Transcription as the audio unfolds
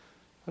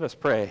Let us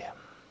pray.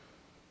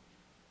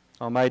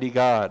 Almighty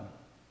God,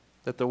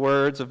 that the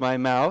words of my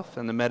mouth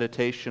and the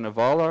meditation of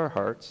all our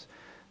hearts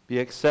be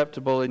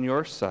acceptable in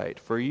your sight,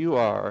 for you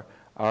are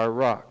our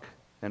rock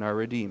and our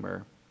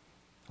Redeemer.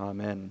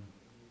 Amen.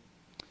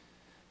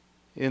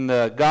 In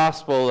the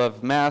Gospel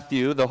of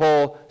Matthew, the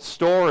whole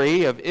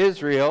story of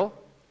Israel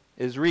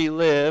is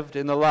relived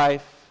in the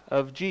life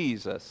of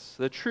Jesus,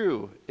 the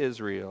true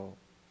Israel.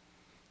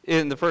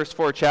 In the first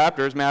 4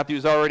 chapters,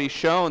 Matthew's already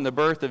shown the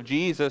birth of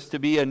Jesus to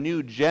be a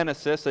new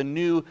Genesis, a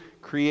new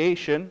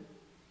creation.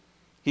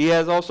 He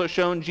has also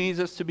shown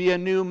Jesus to be a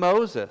new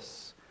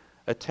Moses,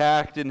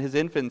 attacked in his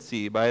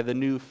infancy by the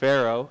new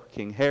Pharaoh,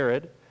 King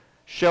Herod,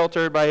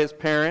 sheltered by his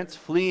parents,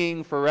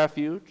 fleeing for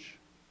refuge.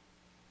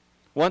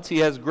 Once he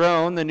has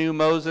grown, the new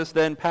Moses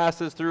then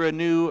passes through a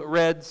new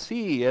Red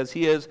Sea as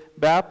he is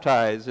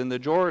baptized in the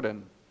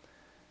Jordan.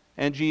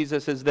 And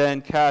Jesus is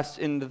then cast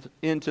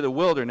into the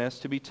wilderness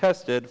to be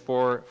tested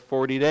for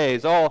 40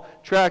 days, all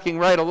tracking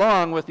right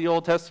along with the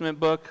Old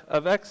Testament book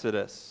of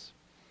Exodus.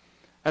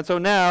 And so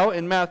now,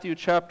 in Matthew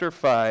chapter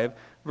 5,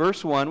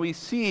 verse 1, we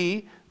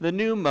see the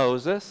new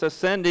Moses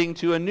ascending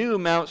to a new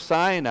Mount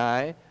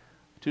Sinai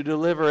to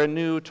deliver a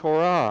new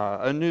Torah,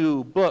 a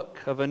new book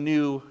of a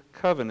new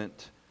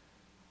covenant,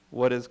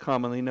 what is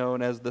commonly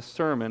known as the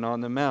Sermon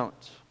on the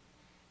Mount.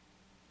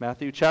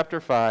 Matthew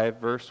chapter 5,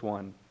 verse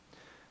 1.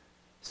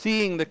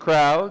 Seeing the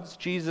crowds,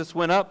 Jesus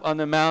went up on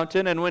the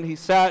mountain, and when he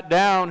sat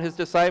down, his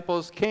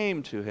disciples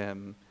came to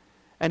him,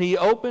 and he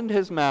opened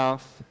his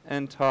mouth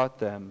and taught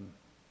them.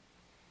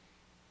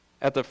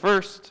 At the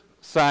first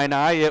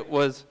Sinai, it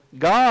was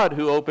God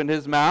who opened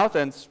his mouth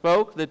and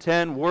spoke the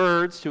 10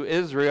 words to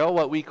Israel,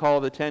 what we call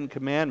the 10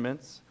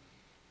 Commandments.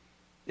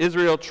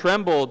 Israel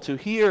trembled to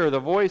hear the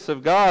voice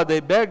of God. They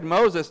begged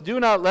Moses, "Do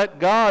not let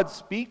God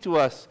speak to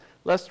us,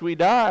 lest we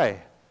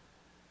die."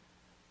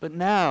 But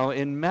now,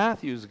 in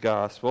Matthew's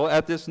gospel,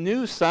 at this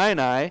new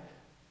Sinai,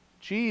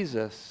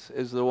 Jesus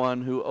is the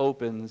one who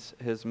opens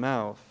his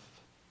mouth.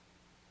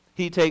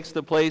 He takes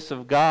the place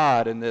of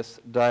God in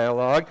this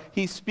dialogue.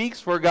 He speaks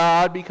for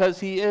God because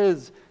he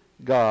is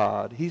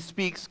God. He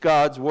speaks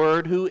God's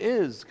word, who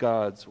is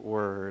God's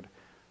word.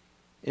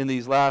 In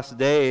these last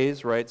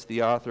days, writes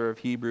the author of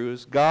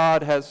Hebrews,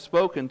 God has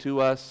spoken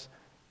to us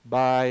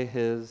by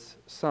his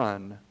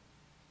Son.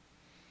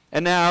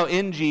 And now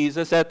in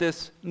Jesus, at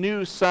this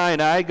new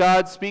Sinai,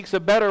 God speaks a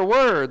better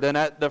word than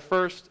at the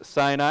first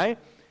Sinai.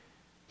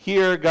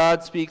 Here,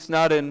 God speaks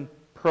not in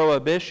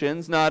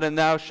prohibitions, not in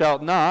thou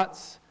shalt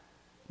nots.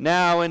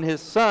 Now in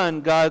his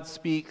Son, God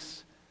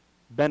speaks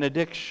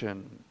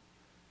benediction.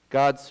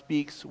 God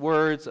speaks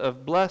words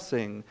of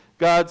blessing.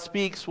 God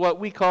speaks what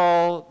we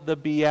call the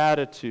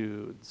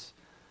Beatitudes,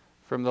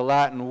 from the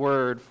Latin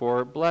word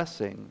for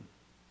blessing.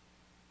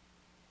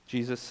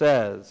 Jesus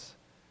says,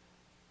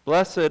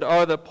 "Blessed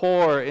are the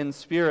poor in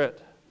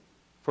spirit,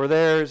 for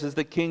theirs is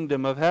the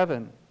kingdom of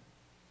heaven.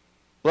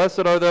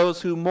 Blessed are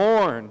those who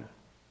mourn,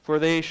 for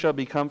they shall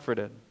be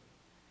comforted.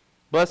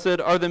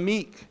 Blessed are the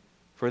meek,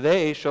 for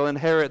they shall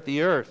inherit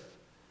the earth.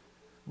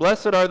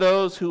 Blessed are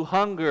those who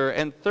hunger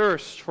and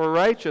thirst for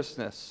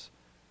righteousness,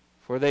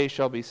 for they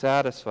shall be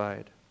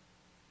satisfied.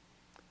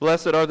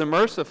 Blessed are the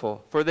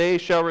merciful, for they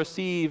shall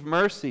receive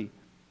mercy.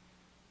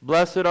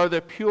 Blessed are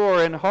the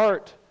pure in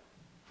heart,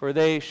 for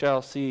they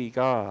shall see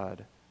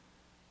God.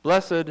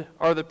 Blessed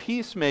are the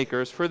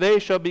peacemakers, for they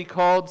shall be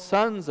called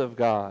sons of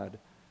God.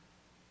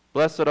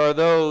 Blessed are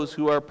those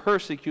who are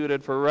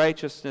persecuted for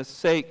righteousness'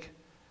 sake,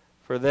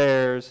 for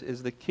theirs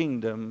is the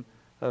kingdom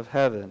of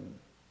heaven."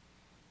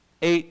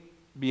 8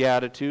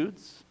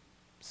 Beatitudes,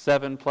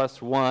 7 plus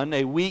 1,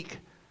 a week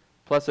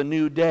plus a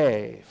new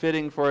day,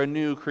 fitting for a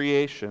new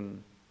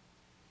creation.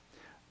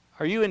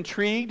 Are you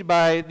intrigued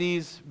by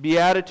these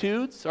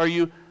Beatitudes? Are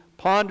you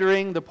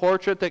pondering the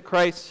portrait that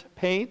Christ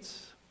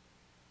paints?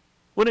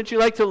 Wouldn't you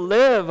like to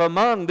live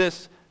among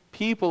this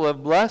people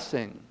of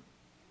blessing?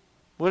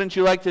 Wouldn't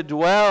you like to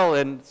dwell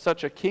in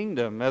such a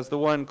kingdom as the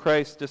one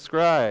Christ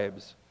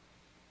describes?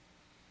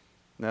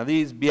 Now,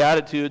 these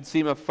Beatitudes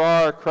seem a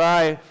far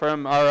cry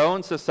from our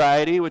own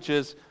society, which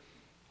is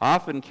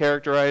often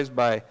characterized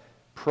by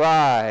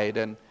pride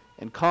and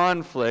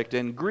conflict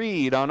and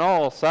greed on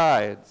all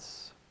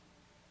sides.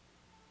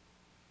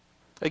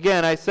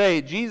 Again, I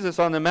say, Jesus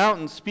on the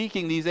mountain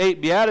speaking these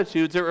 8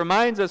 Beatitudes, it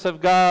reminds us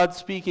of God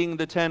speaking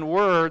the 10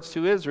 words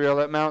to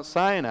Israel at Mount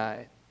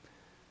Sinai.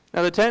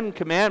 Now, the 10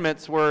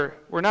 Commandments were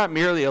not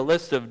merely a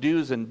list of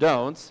do's and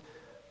don'ts.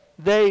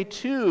 They,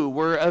 too,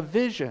 were a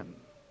vision.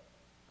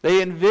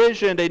 They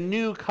envisioned a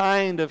new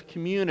kind of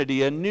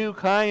community, a new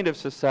kind of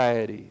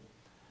society,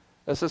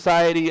 a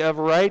society of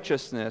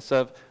righteousness,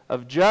 of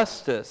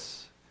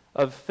justice,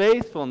 of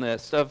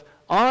faithfulness, of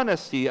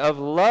honesty, of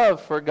love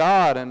for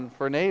God and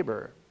for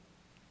neighbor.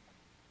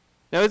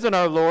 Now, isn't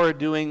our Lord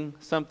doing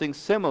something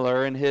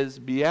similar in his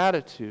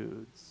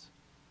Beatitudes?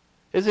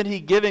 Isn't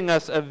he giving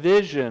us a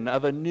vision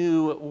of a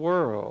new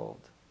world?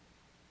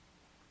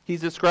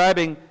 He's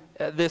describing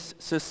this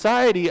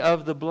society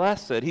of the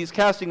blessed. He's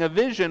casting a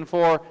vision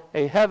for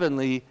a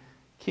heavenly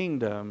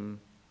kingdom.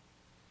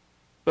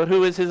 But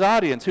who is his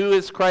audience? Who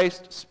is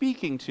Christ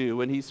speaking to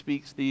when he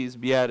speaks these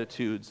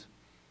Beatitudes?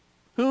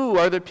 Who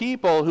are the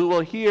people who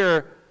will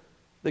hear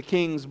the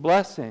King's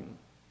blessing?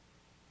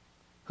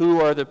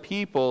 Who are the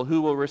people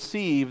who will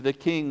receive the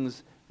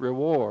King's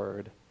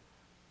reward?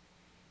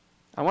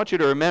 I want you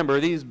to remember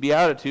these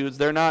Beatitudes,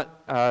 they're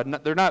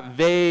not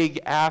vague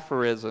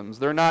aphorisms.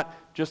 They're not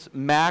just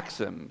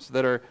maxims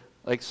that are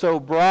like so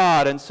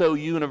broad and so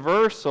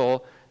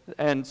universal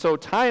and so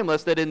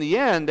timeless that in the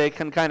end they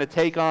can kind of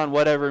take on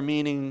whatever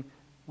meaning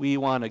we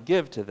want to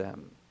give to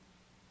them.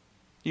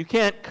 You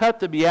can't cut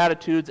the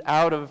Beatitudes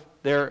out of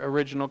their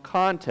original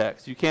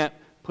context. You can't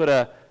put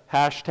a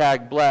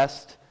hashtag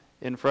blessed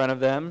in front of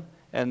them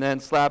and then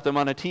slap them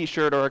on a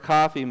t-shirt or a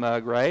coffee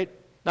mug, right?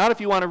 Not if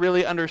you want to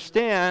really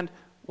understand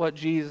what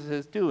Jesus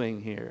is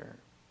doing here.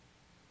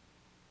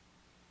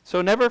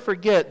 So never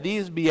forget,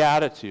 these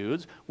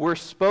Beatitudes were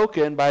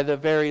spoken by the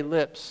very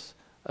lips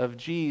of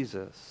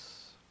Jesus.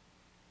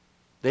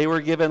 They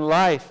were given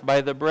life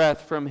by the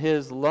breath from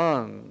his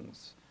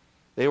lungs.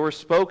 They were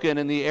spoken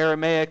in the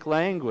Aramaic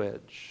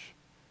language,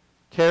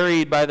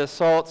 carried by the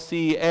salt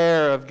sea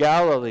air of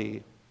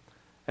Galilee,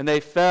 and they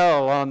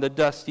fell on the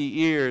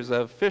dusty ears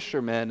of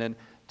fishermen and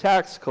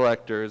tax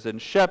collectors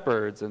and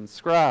shepherds and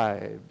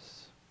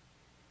scribes.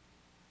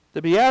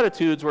 The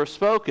Beatitudes were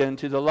spoken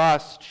to the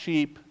lost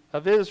sheep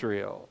of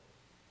Israel,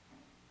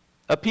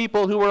 a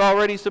people who were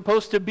already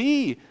supposed to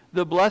be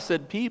the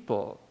blessed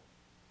people,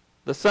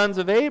 the sons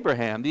of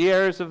Abraham, the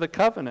heirs of the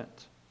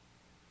covenant.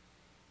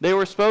 They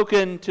were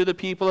spoken to the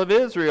people of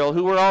Israel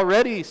who were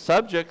already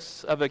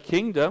subjects of a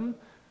kingdom,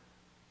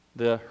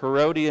 the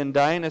Herodian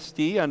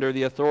dynasty under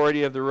the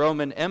authority of the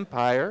Roman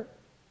Empire.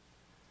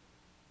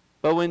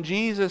 But when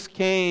Jesus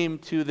came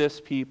to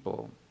this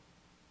people,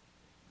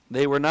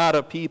 they were not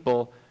a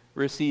people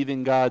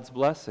receiving God's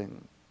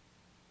blessing.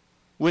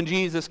 When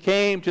Jesus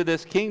came to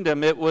this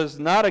kingdom, it was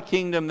not a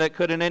kingdom that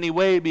could in any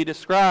way be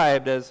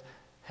described as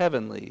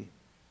heavenly.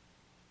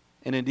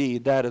 And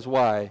indeed, that is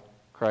why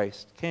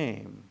Christ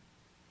came.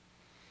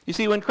 You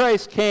see, when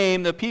Christ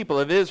came, the people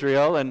of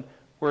Israel, and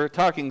we're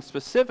talking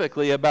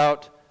specifically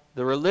about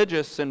the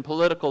religious and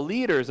political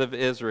leaders of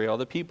Israel,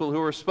 the people who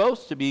were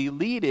supposed to be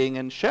leading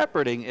and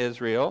shepherding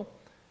Israel,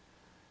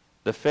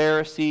 the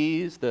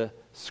Pharisees, the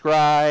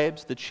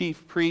scribes, the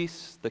chief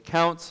priests, the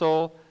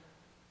council,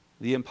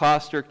 the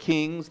impostor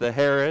kings, the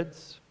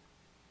Herods.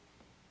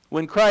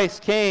 When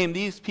Christ came,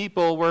 these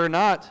people were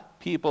not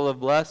people of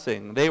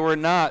blessing. They were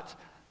not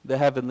the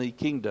heavenly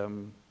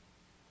kingdom.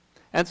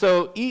 And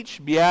so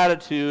each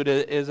beatitude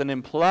is an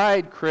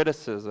implied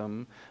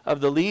criticism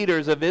of the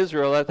leaders of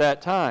Israel at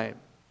that time.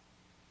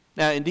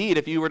 Now, indeed,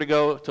 if you were to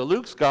go to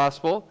Luke's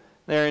gospel,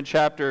 there in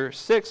chapter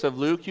 6 of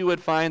Luke, you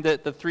would find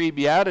that the three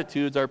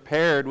beatitudes are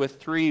paired with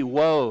three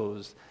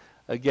woes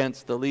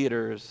against the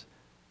leaders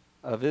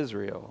of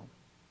Israel.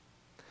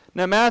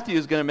 Now, Matthew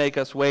is going to make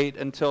us wait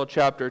until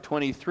chapter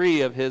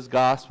 23 of his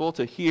gospel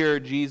to hear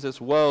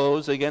Jesus'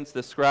 woes against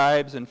the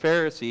scribes and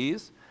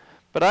Pharisees.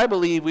 But I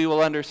believe we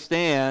will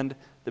understand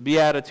the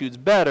Beatitudes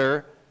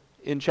better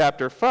in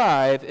chapter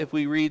 5 if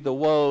we read the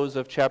woes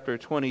of chapter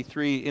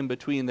 23 in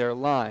between their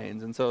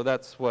lines. And so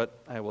that's what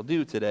I will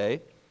do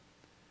today.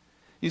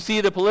 You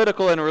see, the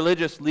political and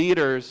religious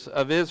leaders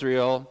of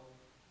Israel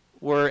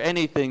were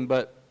anything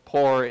but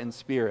poor in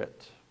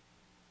spirit.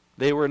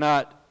 They were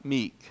not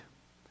meek.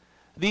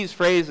 These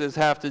phrases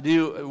have to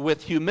do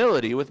with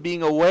humility, with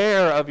being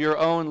aware of your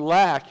own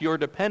lack, your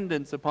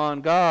dependence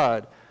upon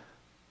God.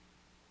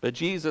 But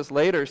Jesus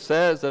later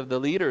says of the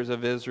leaders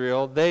of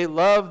Israel, they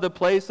love the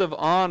place of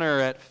honor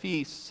at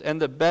feasts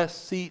and the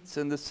best seats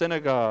in the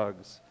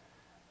synagogues.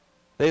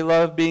 They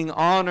love being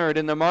honored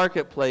in the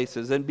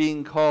marketplaces and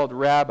being called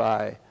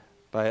rabbi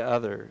by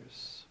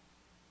others.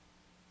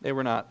 They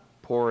were not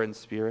poor in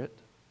spirit.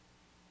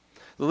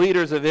 The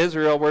leaders of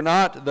Israel were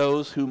not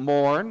those who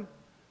mourn,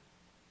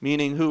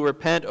 meaning who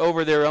repent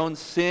over their own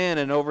sin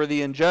and over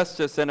the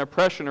injustice and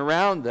oppression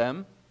around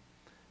them.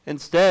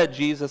 Instead,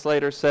 Jesus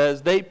later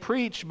says, they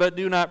preach but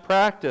do not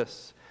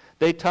practice.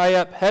 They tie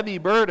up heavy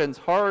burdens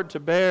hard to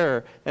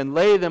bear and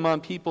lay them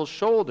on people's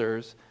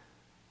shoulders,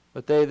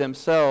 but they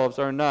themselves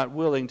are not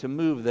willing to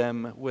move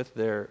them with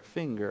their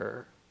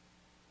finger.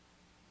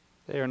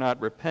 They are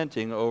not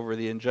repenting over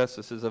the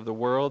injustices of the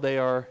world, they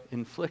are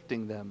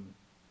inflicting them.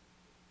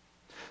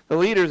 The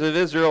leaders of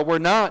Israel were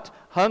not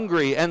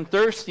hungry and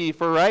thirsty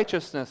for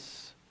righteousness,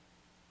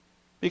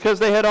 because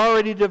they had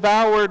already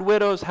devoured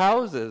widows'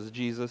 houses,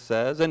 Jesus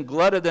says, and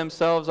glutted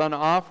themselves on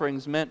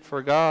offerings meant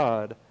for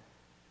God.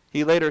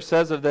 He later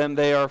says of them,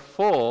 they are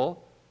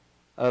full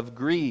of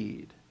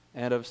greed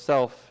and of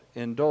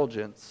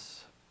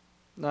self-indulgence,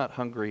 not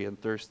hungry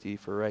and thirsty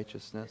for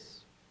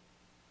righteousness.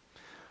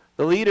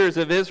 The leaders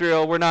of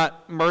Israel were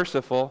not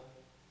merciful.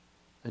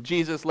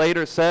 Jesus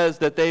later says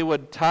that they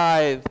would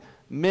tithe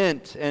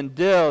mint and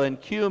dill and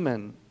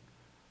cumin,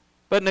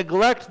 but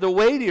neglect the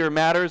weightier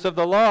matters of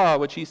the law,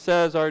 which he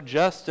says are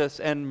justice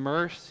and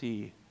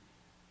mercy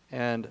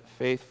and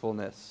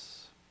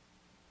faithfulness.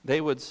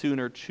 They would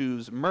sooner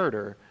choose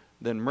murder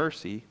than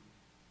mercy.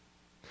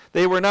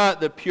 They were not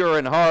the pure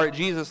in heart.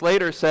 Jesus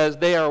later says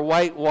they are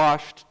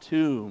whitewashed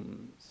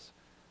tombs,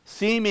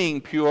 seeming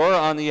pure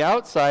on the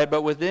outside,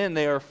 but within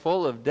they are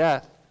full of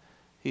death.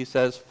 He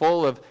says,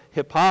 full of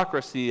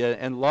hypocrisy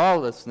and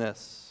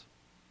lawlessness.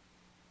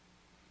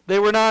 They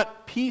were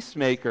not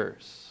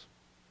peacemakers.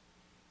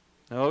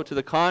 No, to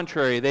the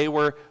contrary, they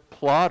were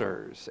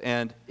plotters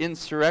and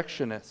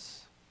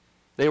insurrectionists.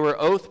 They were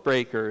oath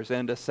breakers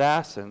and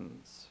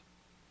assassins.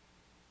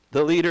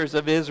 The leaders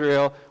of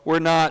Israel were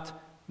not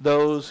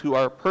those who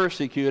are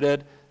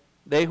persecuted.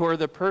 They were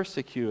the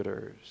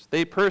persecutors.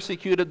 They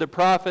persecuted the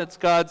prophets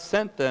God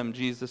sent them,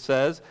 Jesus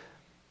says.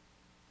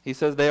 He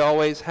says they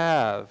always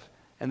have,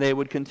 and they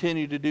would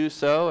continue to do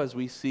so, as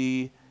we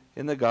see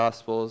in the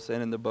Gospels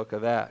and in the book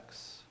of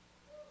Acts.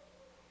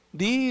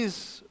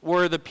 These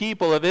were the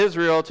people of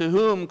Israel to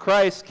whom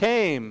Christ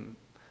came.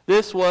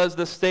 This was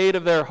the state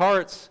of their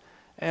hearts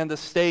and the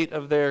state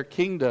of their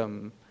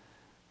kingdom.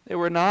 They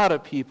were not a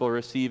people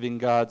receiving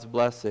God's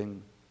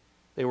blessing.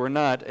 They were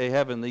not a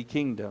heavenly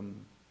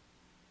kingdom.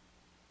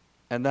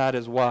 And that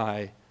is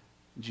why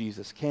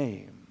Jesus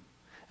came.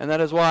 And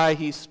that is why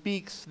he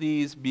speaks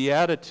these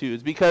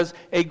Beatitudes, because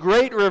a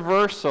great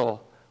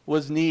reversal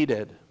was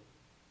needed.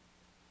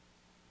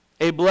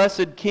 A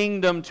blessed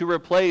kingdom to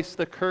replace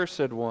the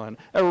cursed one,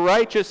 a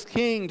righteous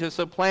king to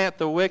supplant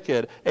the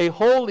wicked, a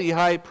holy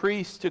high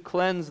priest to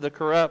cleanse the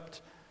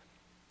corrupt,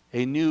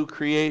 a new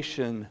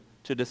creation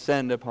to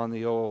descend upon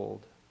the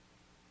old.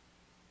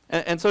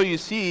 And so you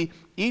see,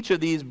 each of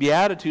these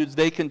Beatitudes,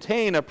 they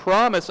contain a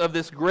promise of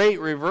this great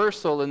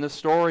reversal in the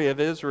story of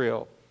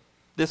Israel.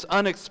 This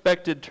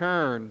unexpected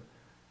turn,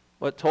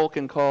 what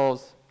Tolkien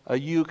calls a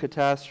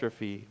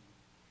eucatastrophe.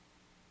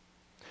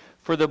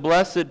 For the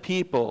blessed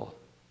people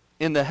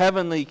in the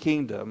heavenly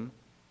kingdom,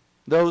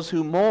 those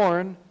who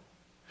mourn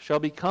shall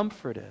be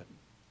comforted.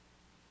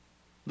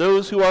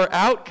 Those who are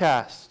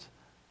outcast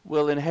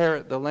will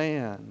inherit the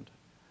land.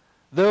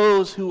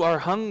 Those who are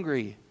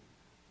hungry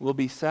will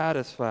be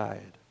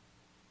satisfied.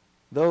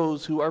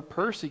 Those who are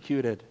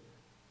persecuted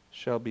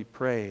shall be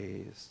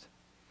praised.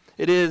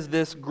 It is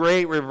this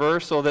great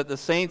reversal that the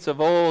saints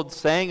of old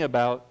sang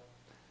about.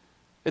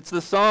 It's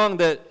the song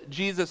that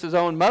Jesus'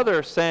 own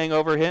mother sang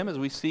over him, as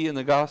we see in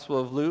the Gospel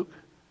of Luke.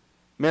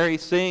 Mary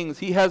sings,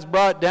 "He has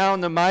brought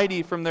down the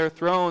mighty from their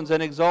thrones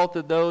and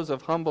exalted those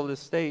of humble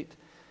estate.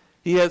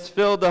 He has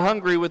filled the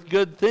hungry with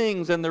good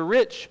things, and the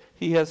rich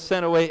he has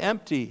sent away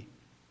empty.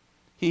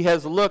 He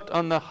has looked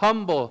on the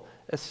humble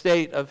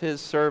estate of his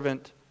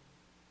servant.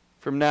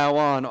 From now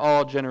on,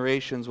 all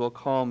generations will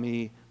call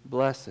me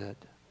blessed.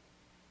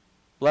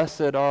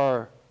 Blessed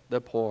are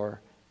the poor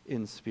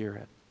in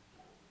spirit."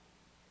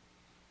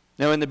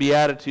 Now in the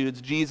Beatitudes,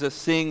 Jesus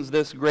sings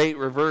this great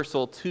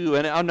reversal too.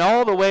 And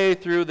all the way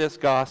through this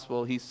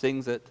gospel, he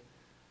sings it.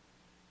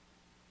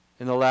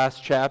 In the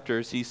last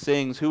chapters, he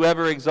sings,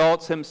 "Whoever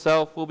exalts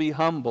himself will be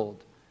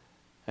humbled,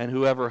 and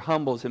whoever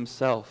humbles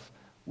himself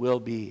will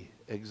be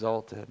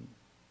exalted."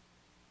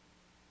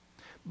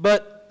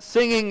 But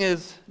singing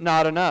is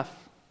not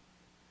enough.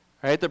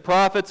 Right? The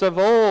prophets of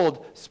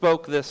old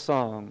spoke this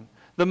song.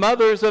 The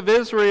mothers of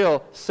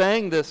Israel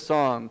sang this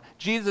song.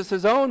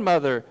 Jesus' own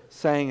mother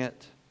sang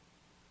it.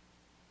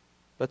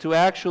 But to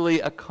actually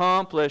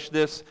accomplish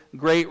this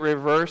great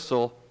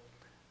reversal,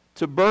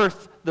 to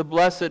birth the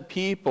blessed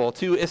people,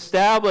 to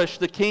establish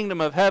the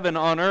kingdom of heaven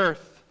on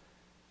earth,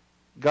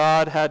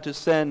 God had to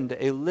send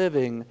a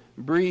living,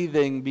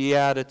 breathing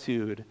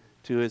beatitude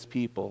to his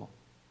people.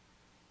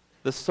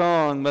 The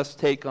song must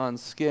take on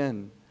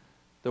skin.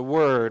 The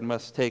word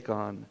must take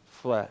on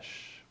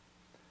flesh.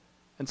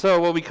 And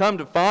so what we come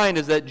to find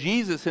is that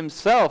Jesus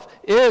himself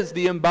is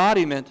the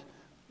embodiment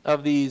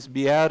of these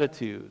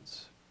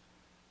Beatitudes.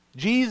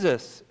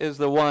 Jesus is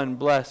the one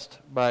blessed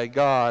by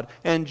God,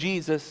 and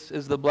Jesus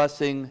is the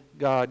blessing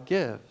God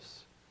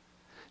gives.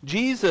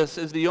 Jesus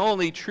is the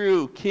only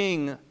true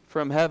King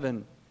from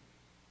heaven,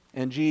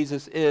 and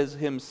Jesus is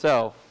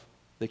himself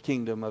the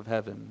kingdom of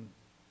heaven.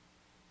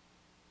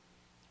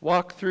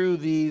 Walk through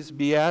these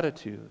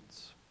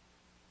Beatitudes.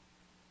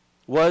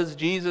 Was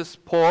Jesus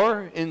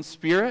poor in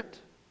spirit?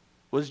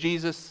 Was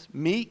Jesus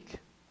meek?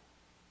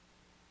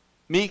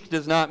 Meek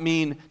does not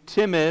mean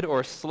timid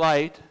or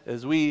slight,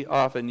 as we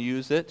often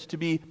use it. To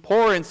be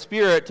poor in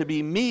spirit, to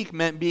be meek,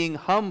 meant being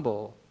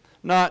humble,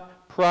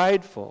 not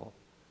prideful,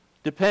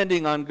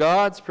 depending on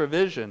God's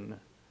provision.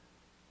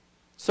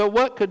 So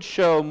what could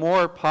show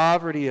more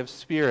poverty of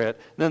spirit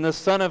than the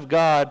Son of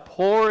God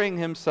pouring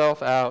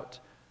himself out,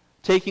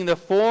 taking the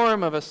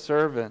form of a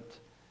servant,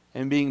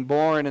 and being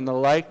born in the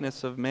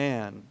likeness of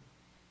man?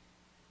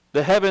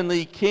 The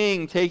heavenly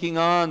King taking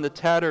on the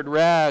tattered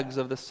rags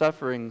of the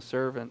suffering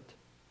servant.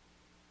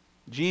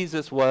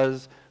 Jesus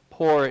was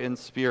poor in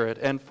spirit,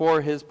 and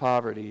for his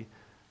poverty,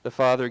 the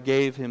Father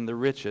gave him the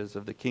riches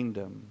of the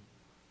kingdom.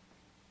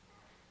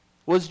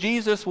 Was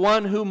Jesus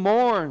one who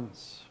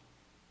mourns?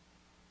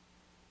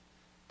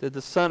 Did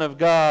the Son of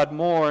God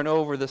mourn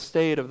over the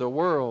state of the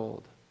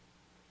world?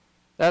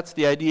 That's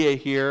the idea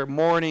here,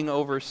 mourning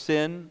over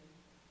sin.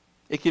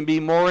 It can be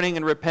mourning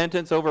and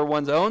repentance over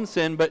one's own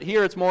sin, but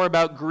here it's more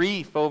about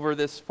grief over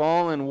this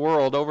fallen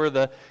world, over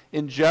the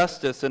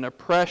injustice and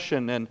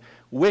oppression and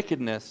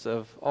wickedness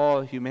of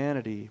all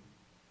humanity.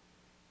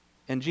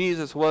 And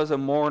Jesus was a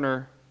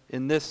mourner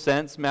in this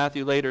sense.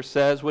 Matthew later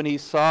says, when he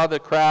saw the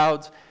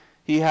crowds,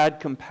 he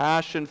had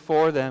compassion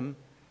for them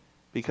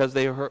because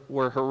they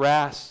were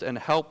harassed and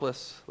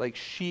helpless like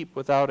sheep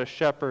without a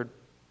shepherd.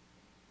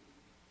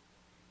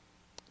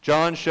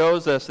 John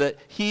shows us that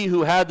he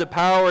who had the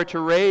power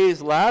to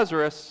raise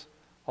Lazarus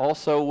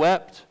also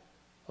wept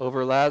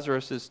over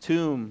Lazarus'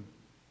 tomb.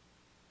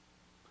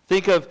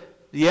 Think of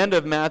the end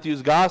of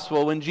Matthew's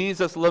gospel when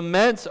Jesus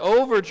laments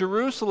over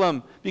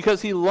Jerusalem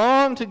because he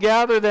longed to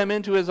gather them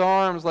into his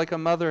arms like a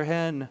mother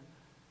hen,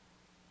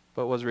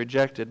 but was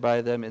rejected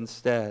by them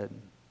instead.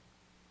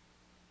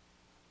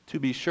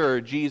 To be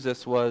sure,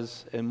 Jesus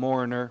was a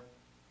mourner.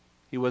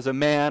 He was a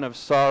man of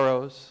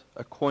sorrows,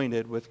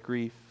 acquainted with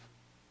grief.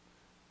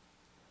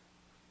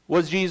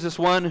 Was Jesus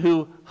one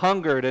who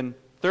hungered and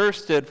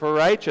thirsted for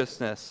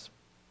righteousness?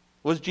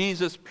 Was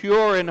Jesus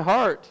pure in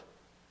heart?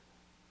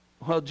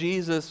 Well,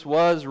 Jesus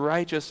was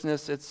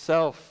righteousness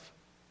itself,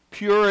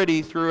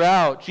 purity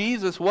throughout.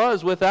 Jesus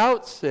was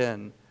without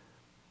sin.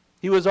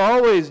 He was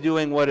always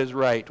doing what is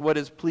right, what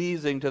is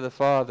pleasing to the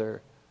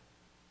Father.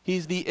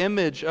 He's the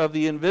image of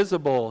the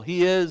invisible.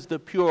 He is the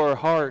pure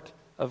heart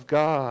of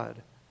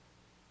God.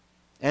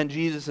 And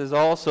Jesus is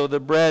also the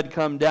bread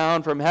come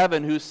down from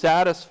heaven who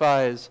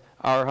satisfies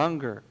our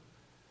hunger.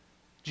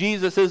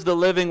 Jesus is the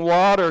living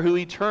water who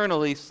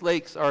eternally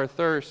slakes our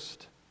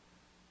thirst.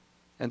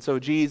 And so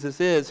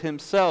Jesus is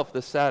himself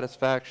the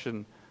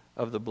satisfaction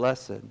of the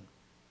blessed.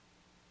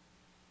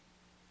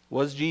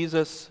 Was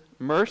Jesus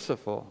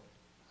merciful?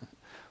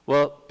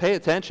 Well, pay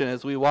attention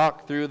as we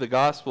walk through the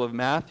Gospel of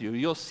Matthew.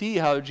 You'll see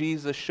how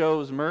Jesus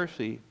shows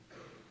mercy,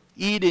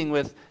 eating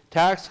with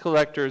tax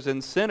collectors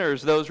and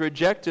sinners, those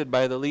rejected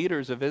by the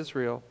leaders of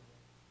Israel.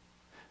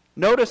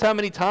 Notice how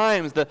many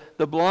times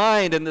the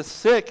blind and the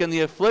sick and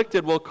the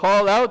afflicted will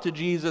call out to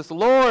Jesus,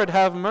 "Lord,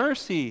 have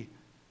mercy,"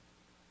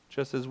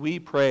 just as we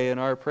pray in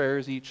our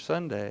prayers each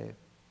Sunday.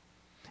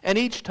 And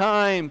each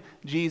time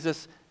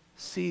Jesus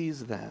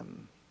sees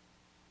them,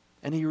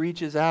 and he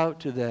reaches out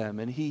to them,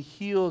 and he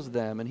heals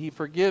them, and he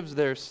forgives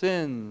their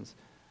sins.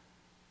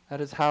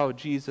 That is how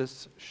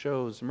Jesus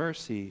shows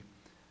mercy.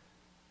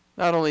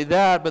 Not only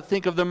that, but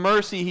think of the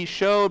mercy he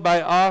showed by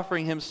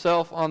offering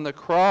himself on the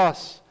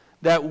cross,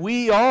 that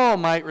we all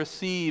might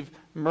receive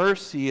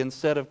mercy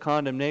instead of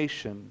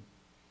condemnation.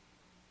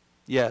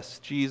 Yes,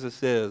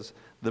 Jesus is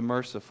the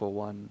merciful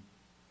one.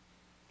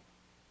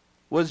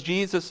 Was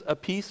Jesus a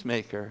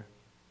peacemaker?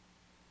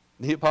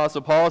 The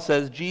Apostle Paul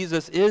says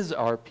Jesus is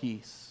our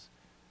peace,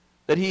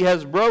 that he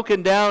has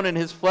broken down in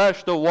his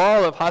flesh the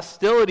wall of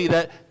hostility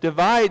that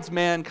divides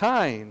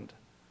mankind.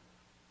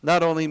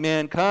 Not only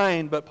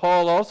mankind, but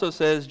Paul also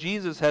says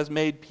Jesus has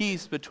made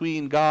peace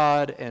between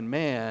God and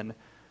man.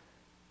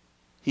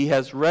 He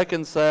has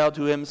reconciled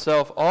to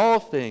himself all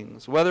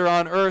things, whether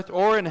on earth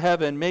or in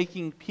heaven,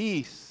 making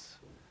peace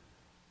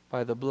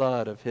by the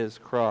blood of his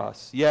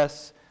cross.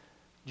 Yes,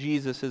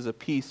 Jesus is a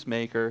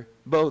peacemaker,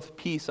 both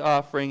peace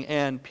offering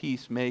and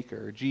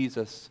peacemaker.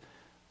 Jesus,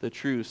 the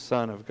true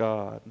Son of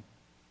God.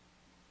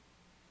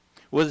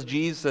 Was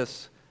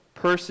Jesus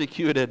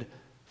persecuted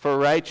for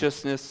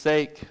righteousness'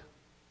 sake?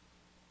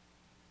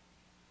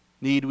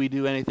 Need we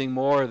do anything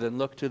more than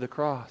look to the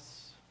cross?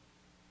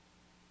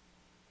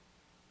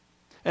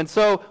 And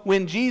so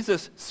when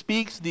Jesus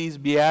speaks these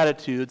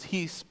Beatitudes,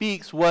 he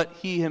speaks what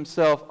he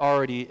himself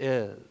already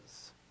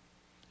is.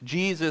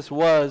 Jesus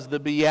was the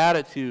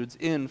Beatitudes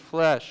in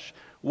flesh,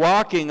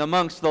 walking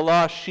amongst the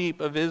lost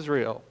sheep of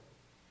Israel.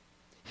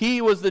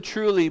 He was the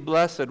truly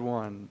blessed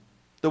one,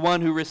 the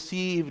one who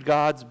received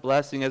God's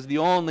blessing as the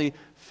only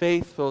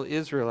faithful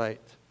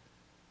Israelite.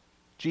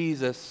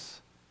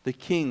 Jesus, the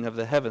King of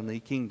the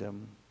heavenly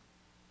kingdom.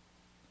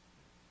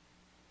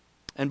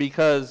 And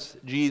because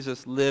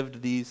Jesus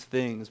lived these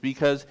things,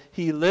 because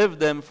he lived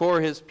them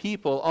for his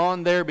people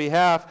on their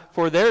behalf,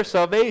 for their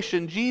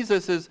salvation,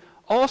 Jesus is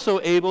also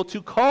able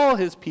to call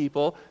his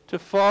people to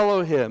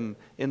follow him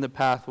in the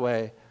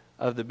pathway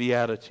of the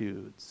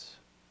Beatitudes.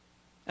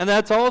 And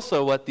that's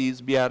also what these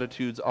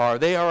Beatitudes are.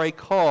 They are a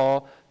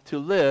call to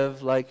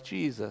live like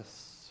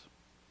Jesus.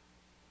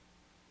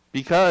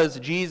 Because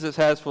Jesus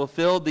has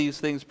fulfilled these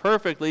things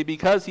perfectly,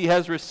 because he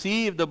has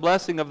received the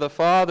blessing of the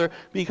Father,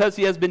 because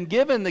he has been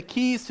given the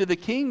keys to the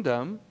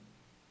kingdom,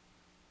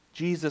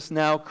 Jesus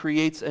now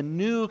creates a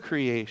new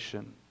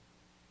creation.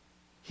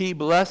 He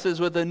blesses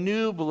with a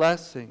new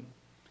blessing.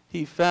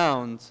 He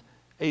founds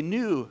a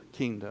new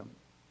kingdom.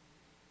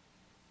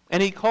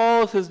 And he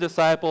calls his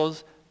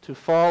disciples to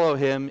follow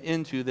him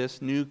into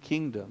this new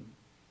kingdom.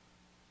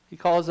 He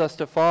calls us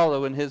to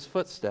follow in his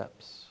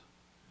footsteps.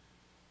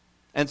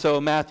 And so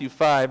in Matthew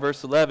 5,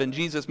 verse 11,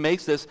 Jesus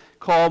makes this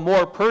call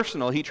more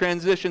personal. He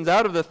transitions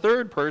out of the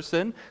third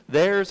person,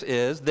 theirs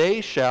is, they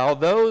shall,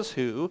 those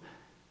who,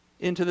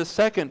 into the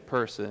second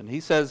person. He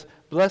says,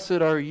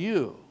 blessed are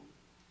you.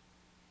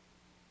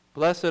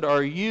 Blessed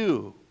are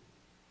you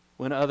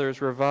when others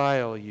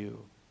revile you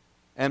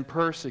and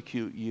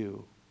persecute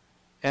you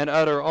and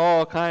utter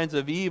all kinds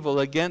of evil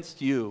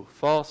against you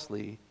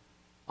falsely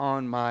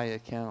on my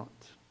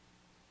account.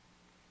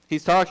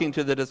 He's talking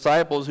to the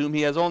disciples whom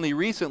he has only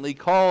recently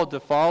called to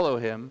follow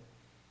him.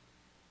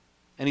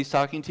 And he's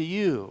talking to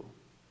you.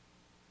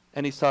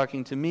 And he's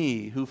talking to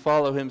me, who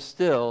follow him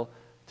still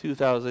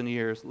 2,000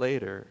 years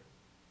later.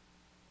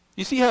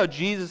 You see how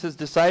Jesus'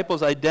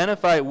 disciples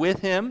identify with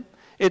him?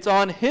 It's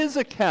on his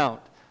account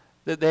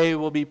that they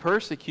will be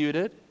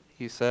persecuted,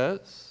 he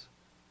says.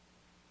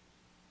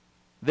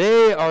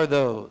 They are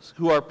those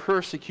who are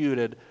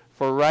persecuted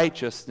for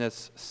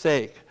righteousness'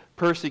 sake,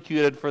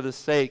 persecuted for the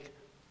sake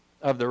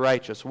of the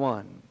righteous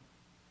one,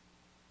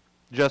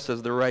 just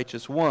as the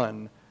righteous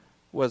one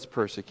was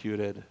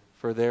persecuted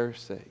for their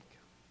sake.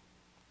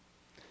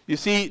 You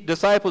see,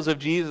 disciples of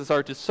Jesus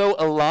are to so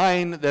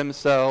align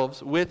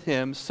themselves with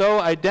him, so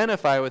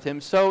identify with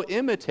him, so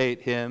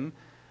imitate him,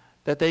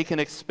 that they can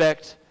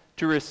expect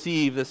to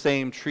receive the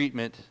same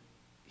treatment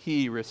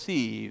he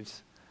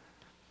receives.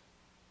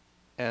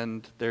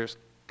 And there's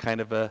kind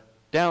of a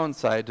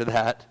downside to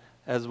that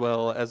as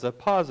well as a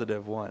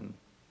positive one.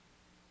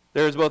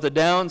 There is both a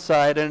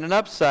downside and an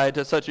upside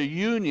to such a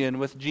union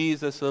with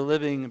Jesus, the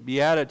living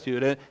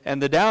beatitude.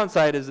 And the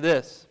downside is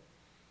this.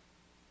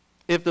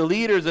 If the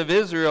leaders of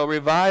Israel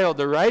reviled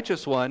the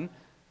righteous one,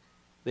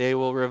 they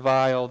will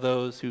revile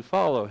those who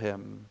follow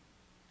him.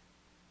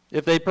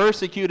 If they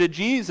persecuted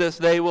Jesus,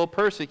 they will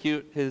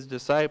persecute his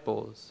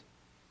disciples.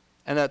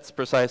 And that's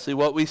precisely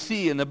what we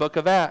see in the book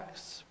of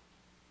Acts.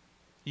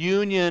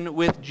 Union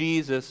with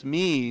Jesus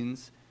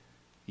means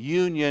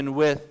union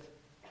with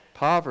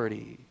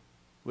poverty,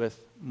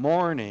 with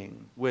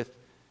mourning, with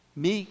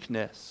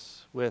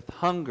meekness, with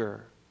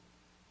hunger,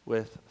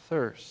 with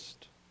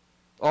thirst.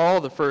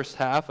 All the first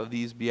half of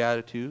these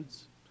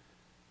Beatitudes.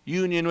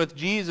 Union with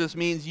Jesus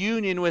means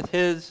union with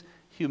his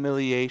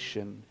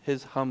humiliation,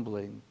 his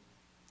humbling,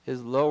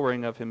 his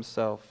lowering of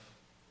himself.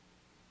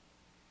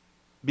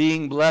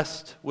 Being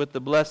blessed with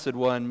the Blessed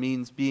One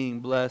means being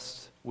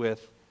blessed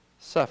with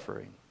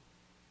suffering.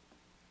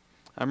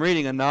 I'm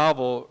reading a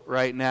novel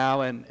right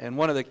now, and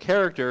one of the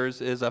characters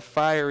is a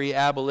fiery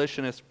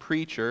abolitionist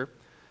preacher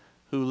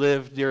who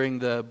lived during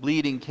the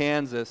Bleeding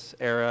Kansas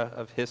era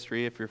of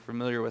history, if you're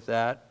familiar with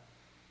that.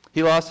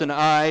 He lost an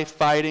eye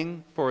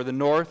fighting for the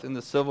North in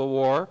the Civil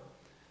War.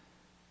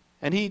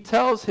 And he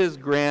tells his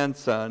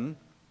grandson,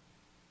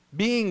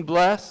 being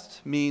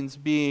blessed means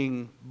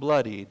being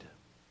bloodied.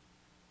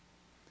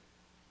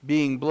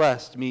 Being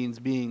blessed means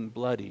being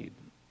bloodied.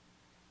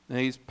 And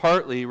he's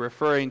partly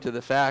referring to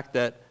the fact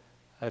that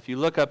if you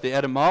look up the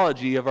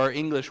etymology of our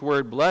English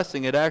word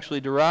blessing, it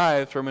actually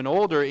derives from an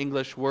older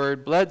English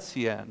word,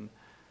 bledsean,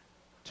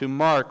 to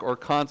mark or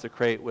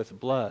consecrate with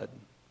blood.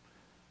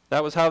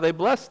 That was how they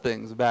blessed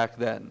things back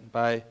then,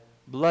 by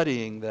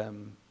bloodying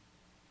them.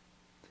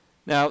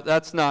 Now,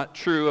 that's not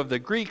true of the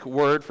Greek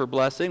word for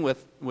blessing,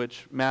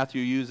 which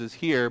Matthew uses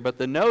here, but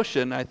the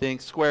notion, I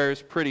think,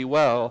 squares pretty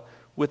well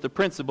with the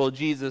principle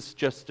Jesus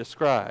just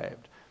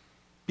described.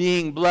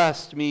 Being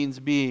blessed means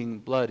being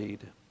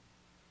bloodied.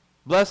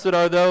 Blessed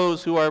are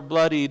those who are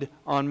bloodied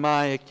on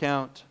my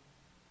account.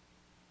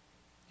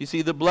 You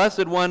see, the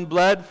Blessed One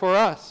bled for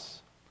us.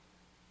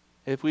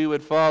 If we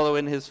would follow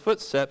in his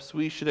footsteps,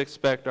 we should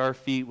expect our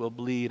feet will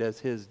bleed as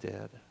his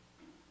did.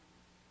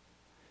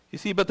 You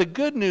see, but the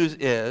good news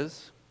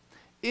is,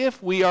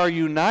 if we are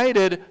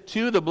united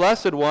to the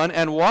Blessed One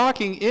and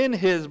walking in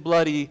his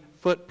bloody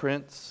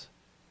footprints,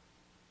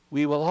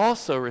 we will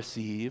also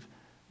receive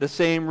the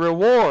same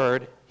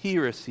reward he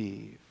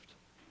received.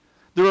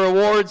 The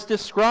rewards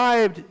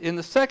described in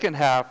the second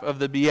half of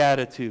the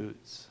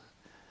Beatitudes: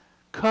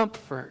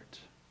 comfort,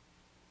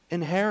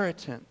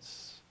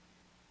 inheritance,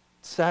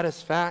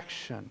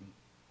 satisfaction,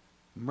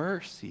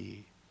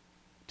 mercy,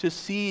 to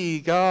see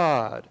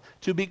God,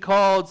 to be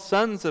called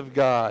sons of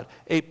God,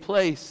 a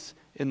place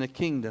in the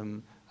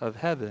kingdom of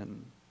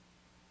heaven.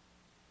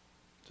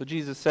 So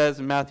Jesus says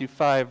in Matthew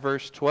 5,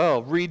 verse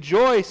 12,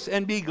 rejoice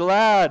and be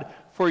glad,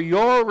 for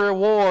your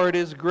reward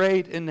is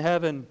great in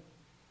heaven.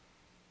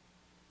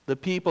 The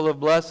people of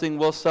blessing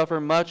will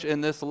suffer much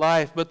in this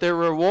life, but their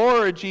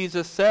reward,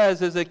 Jesus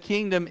says, is a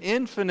kingdom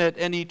infinite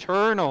and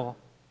eternal,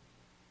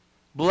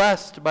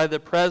 blessed by the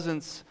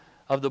presence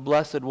of the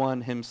Blessed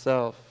One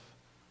himself.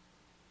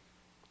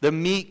 The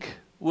meek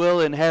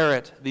will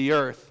inherit the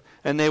earth,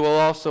 and they will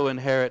also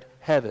inherit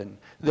heaven.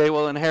 They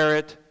will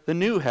inherit the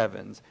new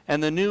heavens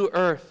and the new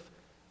earth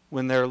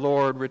when their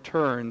Lord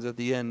returns at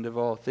the end of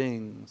all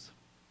things.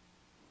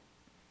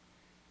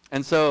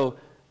 And so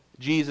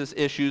Jesus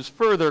issues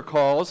further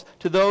calls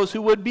to those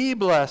who would be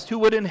blessed, who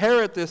would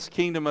inherit this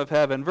kingdom of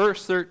heaven.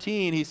 Verse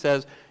 13, he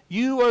says,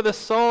 you are the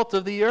salt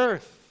of the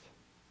earth.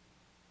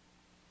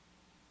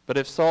 But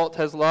if salt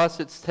has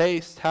lost its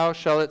taste, how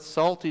shall its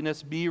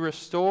saltiness be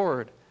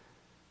restored?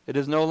 It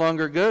is no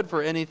longer good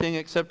for anything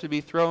except to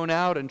be thrown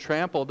out and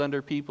trampled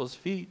under people's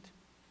feet.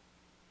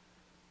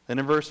 Then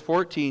in verse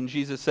 14,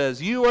 Jesus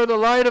says, you are the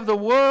light of the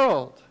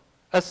world.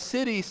 A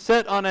city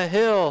set on a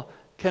hill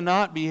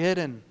cannot be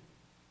hidden.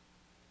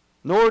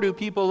 Nor do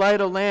people light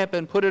a lamp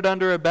and put it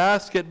under a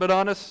basket, but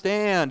on a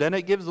stand, and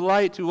it gives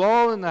light to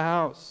all in the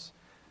house.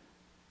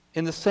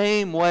 In the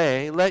same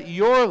way, let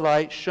your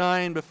light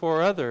shine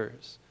before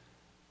others,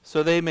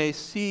 so they may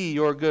see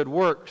your good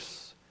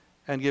works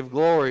and give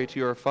glory to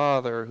your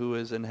Father who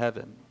is in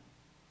heaven."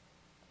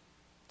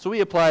 So we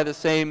apply the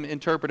same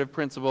interpretive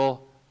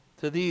principle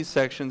to these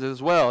sections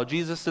as well.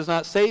 Jesus does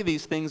not say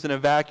these things in a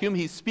vacuum.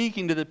 He's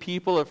speaking to the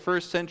people of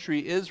first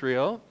century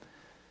Israel.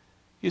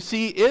 You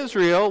see,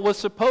 Israel was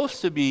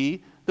supposed to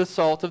be the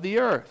salt of the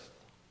earth.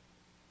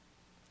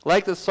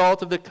 Like the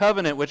salt of the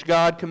covenant, which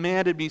God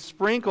commanded be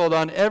sprinkled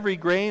on every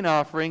grain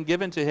offering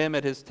given to him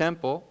at his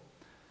temple,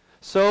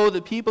 so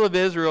the people of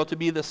Israel to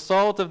be the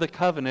salt of the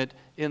covenant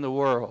in the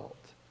world.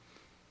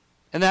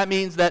 And that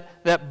means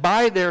that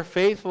by their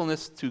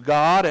faithfulness to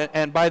God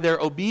and by their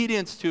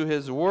obedience to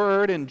his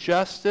word in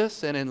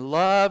justice and in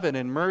love and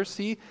in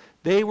mercy,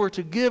 they were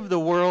to give the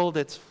world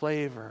its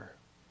flavor.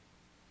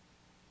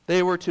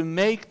 They were to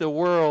make the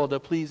world a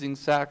pleasing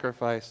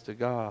sacrifice to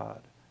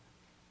God,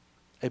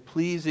 a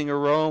pleasing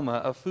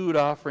aroma, a food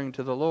offering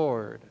to the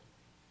Lord.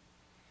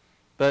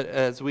 But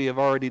as we have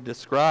already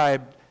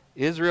described,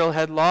 Israel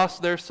had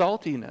lost their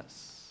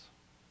saltiness.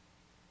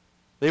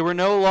 They were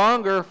no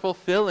longer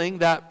fulfilling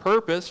that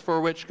purpose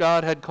for which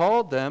God had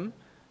called them.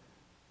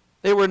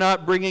 They were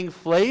not bringing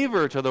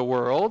flavor to the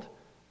world,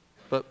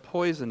 but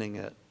poisoning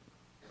it.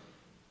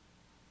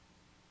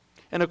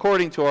 And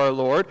according to our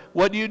Lord,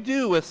 what do you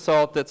do with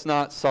salt that's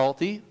not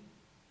salty?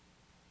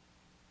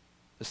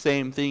 The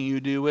same thing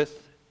you do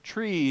with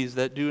trees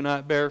that do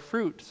not bear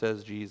fruit,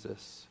 says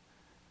Jesus,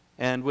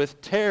 and with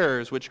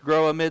tares which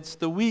grow amidst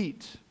the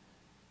wheat,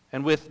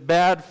 and with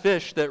bad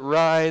fish that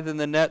writhe in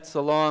the nets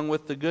along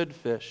with the good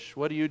fish.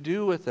 What do you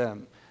do with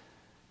them?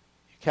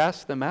 You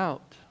cast them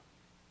out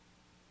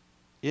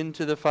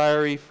into the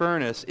fiery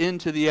furnace,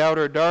 into the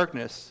outer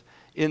darkness.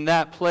 In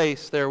that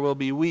place there will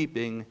be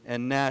weeping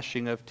and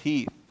gnashing of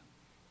teeth.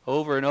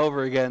 Over and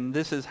over again,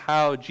 this is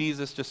how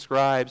Jesus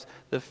describes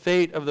the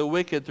fate of the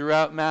wicked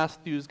throughout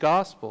Matthew's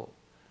gospel.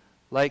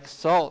 Like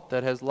salt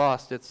that has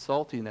lost its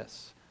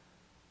saltiness,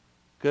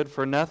 good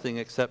for nothing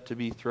except to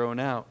be thrown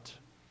out.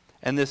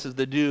 And this is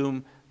the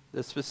doom,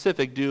 the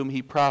specific doom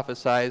he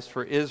prophesies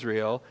for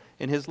Israel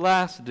in his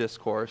last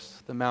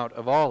discourse, the Mount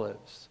of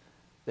Olives.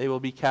 They will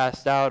be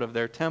cast out of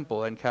their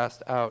temple and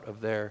cast out of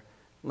their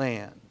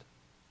land.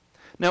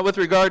 Now, with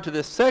regard to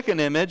this second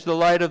image, the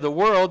light of the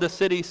world, a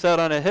city set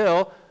on a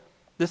hill,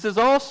 this is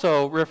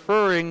also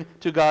referring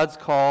to God's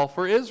call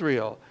for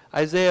Israel.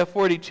 Isaiah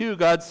 42,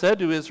 God said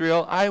to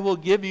Israel, "I will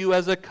give you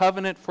as a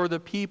covenant for the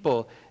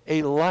people,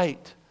 a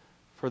light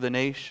for the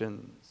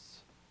nations."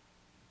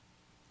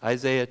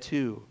 Isaiah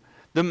 2,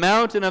 "The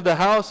mountain of the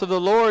house of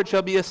the Lord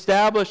shall be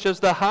established as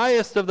the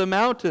highest of the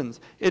mountains.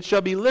 It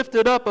shall be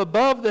lifted up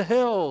above the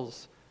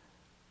hills,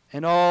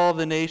 and all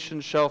the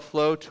nations shall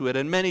flow to it.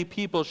 And many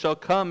people shall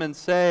come and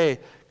say,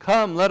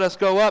 'Come, let us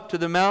go up to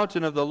the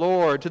mountain of the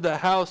Lord, to the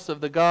house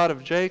of the God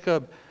of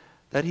Jacob,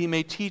 that he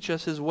may teach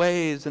us his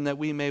ways and that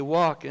we may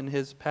walk in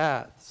his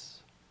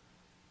paths.'"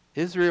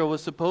 Israel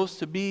was supposed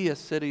to be a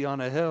city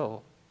on a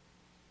hill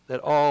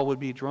that all would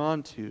be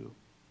drawn to.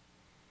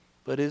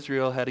 But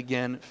Israel had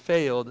again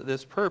failed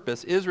this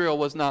purpose. Israel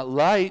was not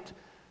light,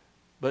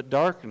 but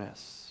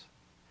darkness.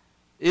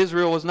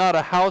 Israel was not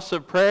a house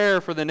of prayer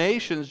for the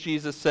nations,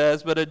 Jesus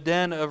says, but a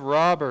den of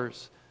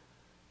robbers,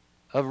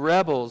 of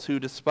rebels who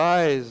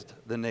despised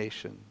the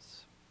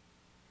nations.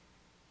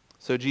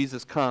 So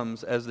Jesus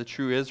comes as the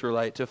true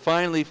Israelite to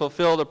finally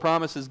fulfill the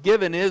promises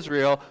given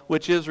Israel,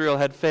 which Israel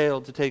had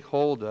failed to take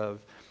hold of.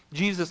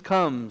 Jesus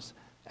comes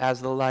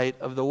as the light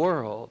of the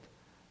world.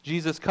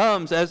 Jesus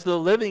comes as the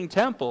living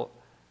temple,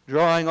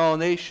 drawing all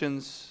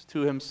nations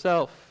to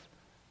himself.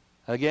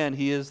 Again,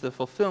 he is the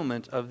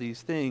fulfillment of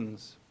these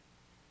things.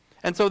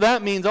 And so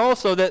that means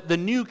also that the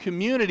new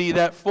community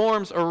that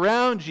forms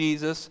around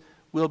Jesus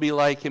will be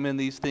like him in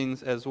these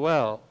things as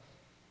well.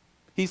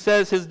 He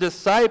says his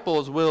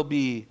disciples will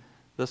be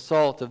the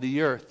salt of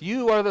the earth.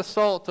 You are the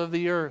salt of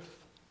the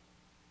earth,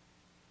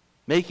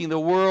 making the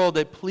world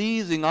a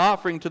pleasing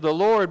offering to the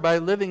Lord by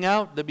living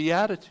out the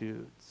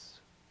Beatitudes.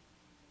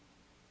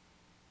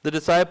 The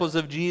disciples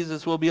of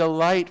Jesus will be a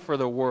light for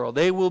the world.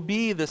 They will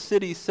be the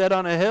city set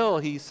on a hill,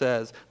 he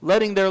says,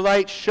 letting their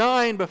light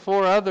shine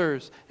before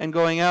others and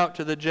going out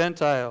to the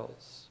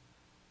Gentiles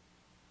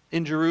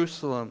in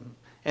Jerusalem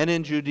and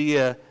in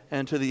Judea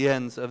and to the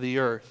ends of the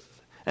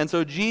earth. And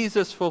so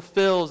Jesus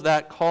fulfills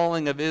that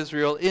calling of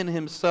Israel in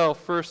himself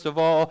first of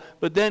all,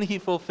 but then he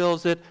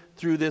fulfills it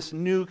through this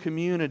new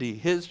community,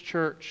 his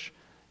church,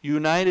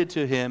 united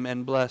to him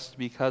and blessed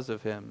because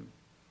of him.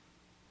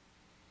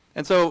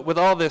 And so with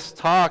all this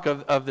talk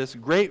of this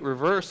great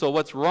reversal,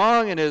 what's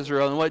wrong in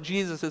Israel and what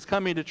Jesus is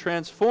coming to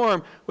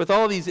transform, with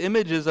all these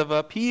images of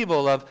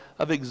upheaval,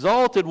 of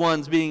exalted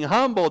ones being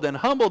humbled and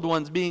humbled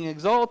ones being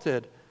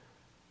exalted,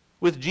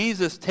 with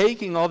Jesus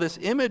taking all this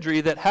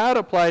imagery that had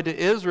applied to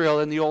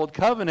Israel in the Old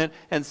Covenant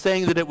and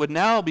saying that it would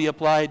now be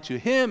applied to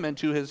him and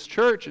to his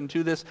church and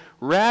to this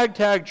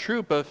ragtag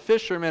troop of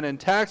fishermen and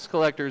tax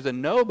collectors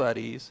and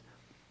nobodies,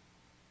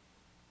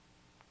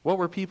 What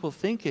were people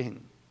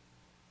thinking?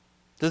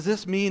 Does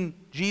this mean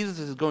Jesus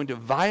is going to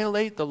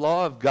violate the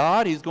law of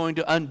God? He's going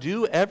to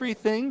undo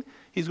everything?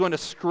 He's going to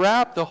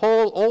scrap the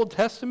whole Old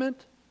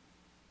Testament?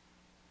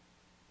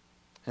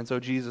 And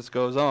so Jesus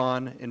goes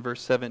on in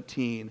verse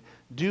 17,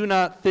 "Do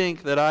not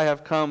think that I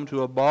have come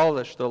to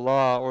abolish the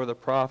law or the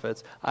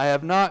prophets. I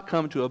have not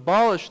come to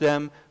abolish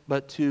them,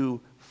 but to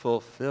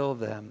fulfill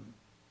them.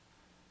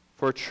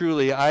 For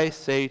truly I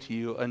say to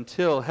you,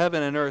 until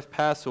heaven and earth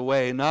pass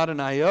away, not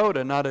an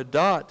iota, not a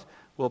dot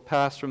will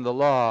pass from the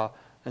law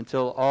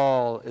until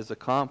all is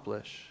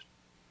accomplished."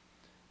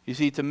 You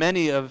see, to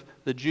many of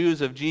the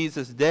Jews of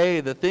Jesus' day,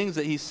 the things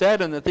that he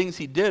said and the things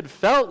he did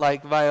felt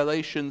like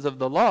violations of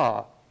the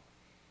law.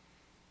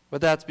 But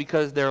that's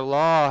because their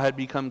law had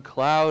become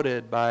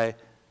clouded by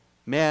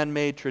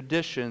man-made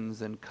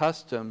traditions and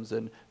customs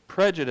and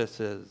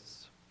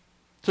prejudices,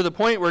 to the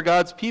point where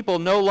God's people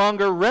no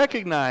longer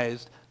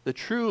recognized the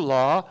true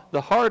law,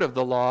 the heart of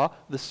the law,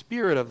 the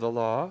spirit of the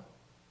law.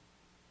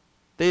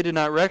 They did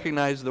not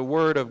recognize the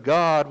word of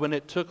God when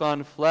it took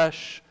on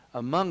flesh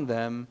among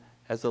them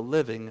as a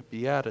living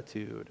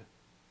beatitude.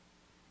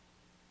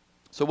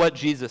 So what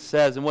Jesus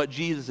says and what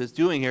Jesus is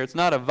doing here, it's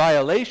not a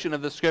violation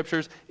of the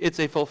Scriptures, it's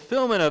a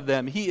fulfillment of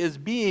them. He is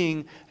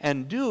being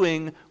and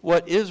doing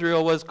what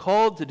Israel was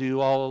called to do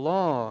all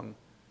along.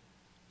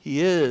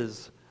 He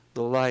is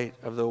the light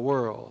of the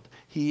world.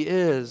 He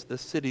is the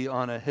city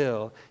on a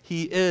hill.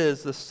 He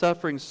is the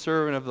suffering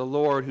servant of the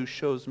Lord who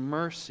shows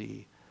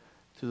mercy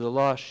to the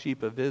lost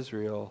sheep of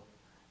Israel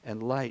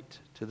and light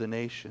to the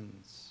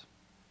nations.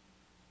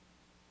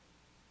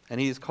 And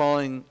he's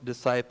calling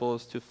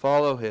disciples to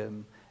follow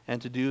him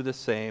and to do the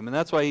same. And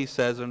that's why he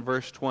says in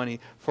verse 20,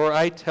 "For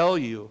I tell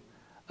you,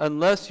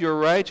 unless your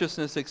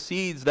righteousness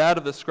exceeds that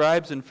of the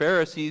scribes and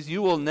Pharisees,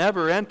 you will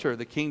never enter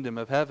the kingdom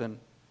of heaven."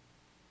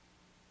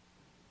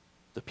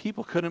 The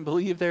people couldn't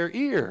believe their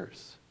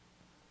ears.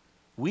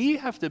 We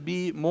have to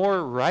be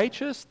more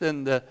righteous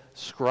than the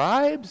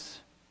scribes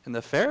and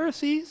the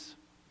Pharisees?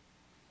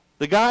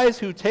 The guys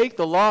who take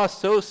the law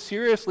so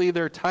seriously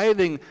they're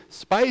tithing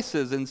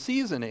spices and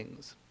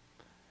seasonings.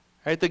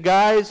 Right? The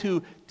guys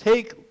who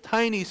take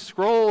tiny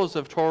scrolls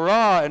of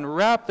Torah and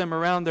wrap them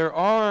around their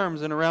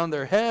arms and around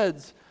their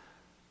heads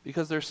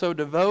because they're so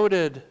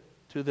devoted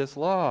to this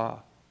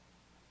law.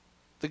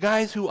 The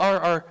guys who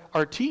are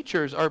our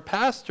teachers, our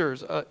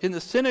pastors in the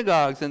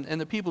synagogues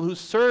and the people who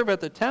serve at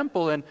the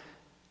temple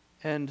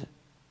and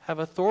have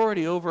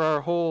authority over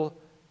our whole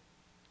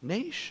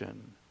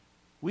nation.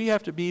 We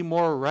have to be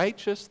more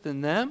righteous than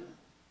them.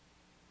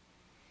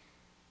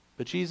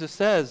 But Jesus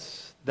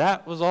says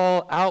that was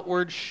all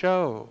outward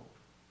show.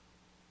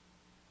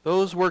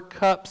 Those were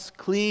cups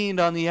cleaned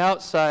on the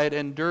outside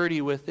and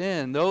dirty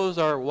within. Those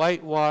are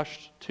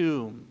whitewashed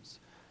tombs.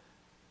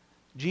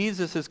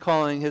 Jesus is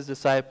calling his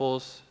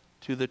disciples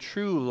to the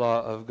true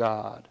law of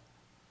God,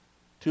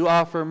 to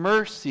offer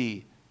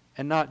mercy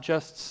and not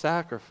just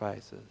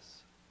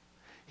sacrifices.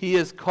 He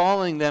is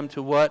calling them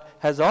to what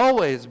has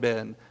always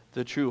been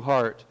the true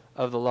heart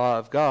of the law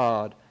of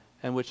God,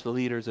 and which the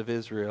leaders of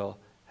Israel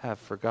have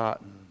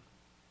forgotten.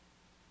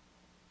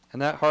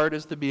 And that heart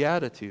is the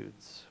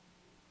Beatitudes.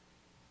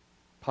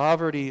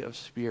 Poverty of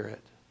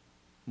spirit,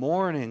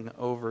 mourning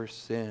over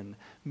sin,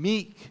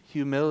 meek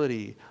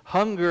humility,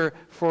 hunger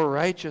for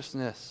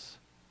righteousness,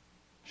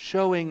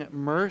 showing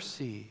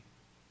mercy,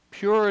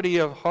 purity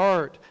of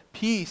heart,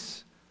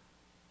 peace,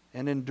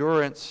 and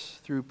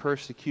endurance through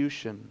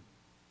persecution.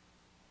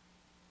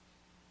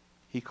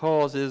 He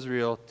calls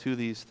Israel to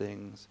these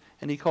things,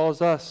 and he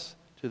calls us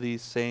to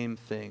these same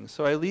things.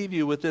 So I leave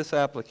you with this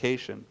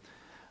application.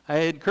 I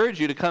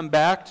encourage you to come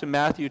back to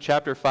Matthew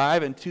chapter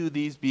 5 and to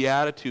these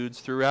Beatitudes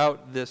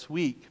throughout this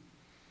week.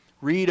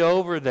 Read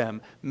over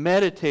them,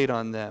 meditate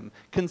on them,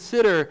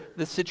 consider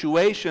the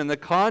situation, the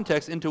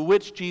context into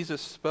which Jesus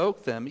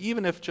spoke them,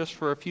 even if just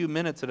for a few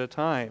minutes at a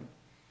time.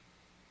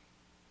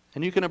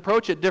 And you can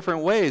approach it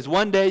different ways.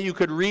 One day you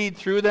could read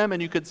through them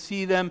and you could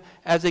see them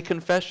as a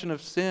confession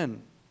of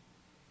sin.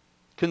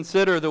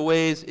 Consider the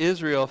ways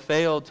Israel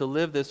failed to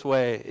live this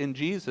way in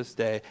Jesus'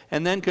 day,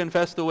 and then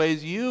confess the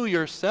ways you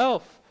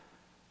yourself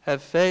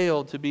have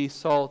failed to be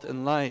salt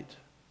and light,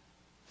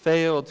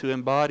 failed to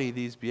embody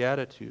these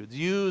Beatitudes.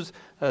 Use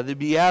the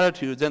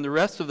Beatitudes and the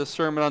rest of the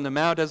Sermon on the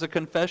Mount as a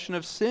confession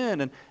of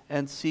sin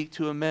and seek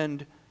to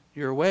amend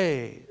your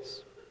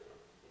ways.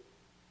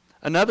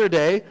 Another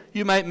day,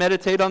 you might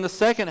meditate on the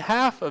second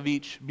half of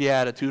each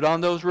Beatitude, on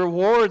those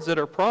rewards that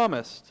are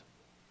promised.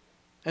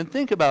 And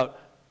think about,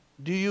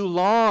 do you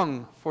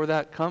long for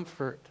that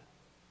comfort?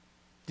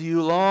 Do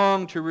you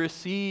long to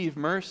receive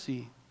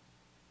mercy?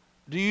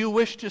 Do you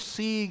wish to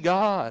see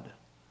God?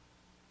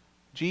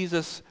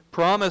 Jesus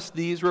promised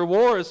these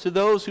rewards to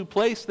those who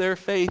place their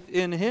faith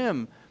in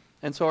him.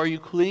 And so are you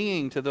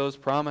clinging to those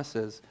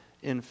promises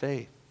in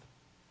faith?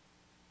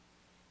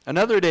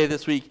 Another day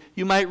this week,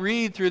 you might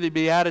read through the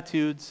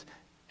Beatitudes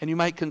and you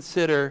might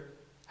consider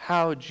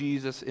how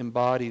Jesus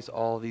embodies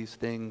all these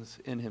things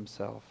in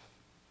himself.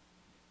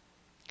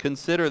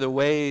 Consider the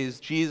ways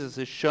Jesus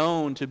is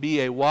shown to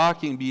be a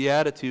walking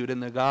beatitude in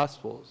the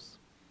Gospels.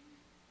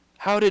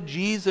 How did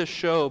Jesus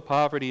show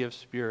poverty of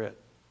spirit?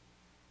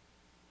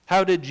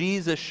 How did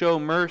Jesus show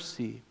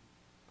mercy?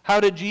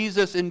 How did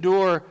Jesus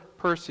endure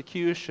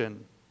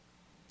persecution?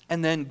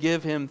 And then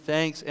give him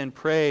thanks and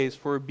praise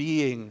for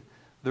being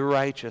the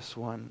righteous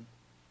one,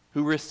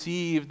 who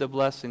received the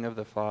blessing of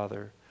the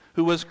Father,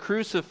 who was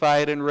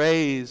crucified and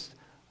raised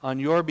on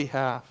your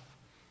behalf,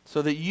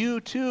 so that you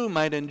too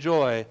might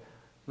enjoy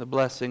the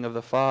blessing of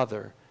the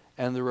Father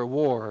and the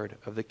reward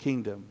of the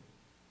kingdom,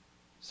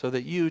 so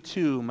that you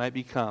too might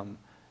become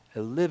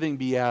a living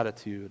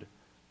beatitude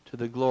to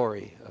the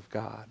glory of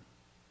God.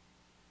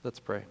 Let's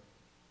pray.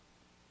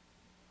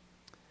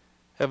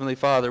 Heavenly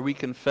Father, we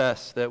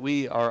confess that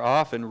we are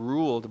often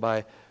ruled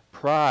by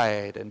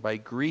pride and by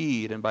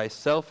greed and by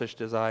selfish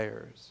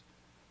desires.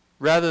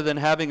 Rather than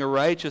having a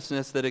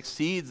righteousness that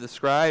exceeds the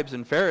scribes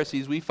and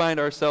Pharisees, we find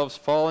ourselves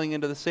falling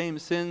into the same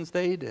sins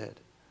they did.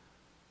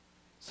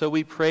 So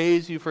we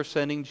praise you for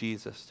sending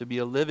Jesus to be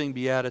a living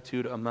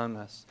beatitude among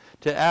us,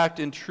 to act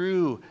in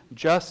true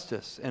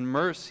justice and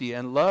mercy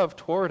and love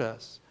toward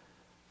us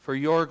for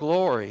your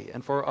glory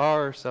and for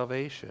our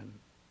salvation.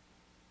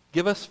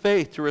 Give us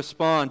faith to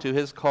respond to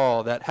his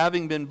call that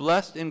having been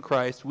blessed in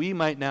Christ, we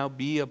might now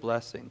be a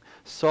blessing,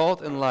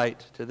 salt and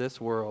light to this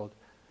world,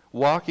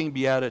 walking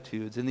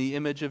beatitudes in the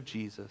image of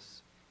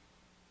Jesus.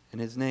 In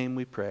his name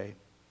we pray.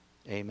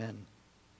 Amen.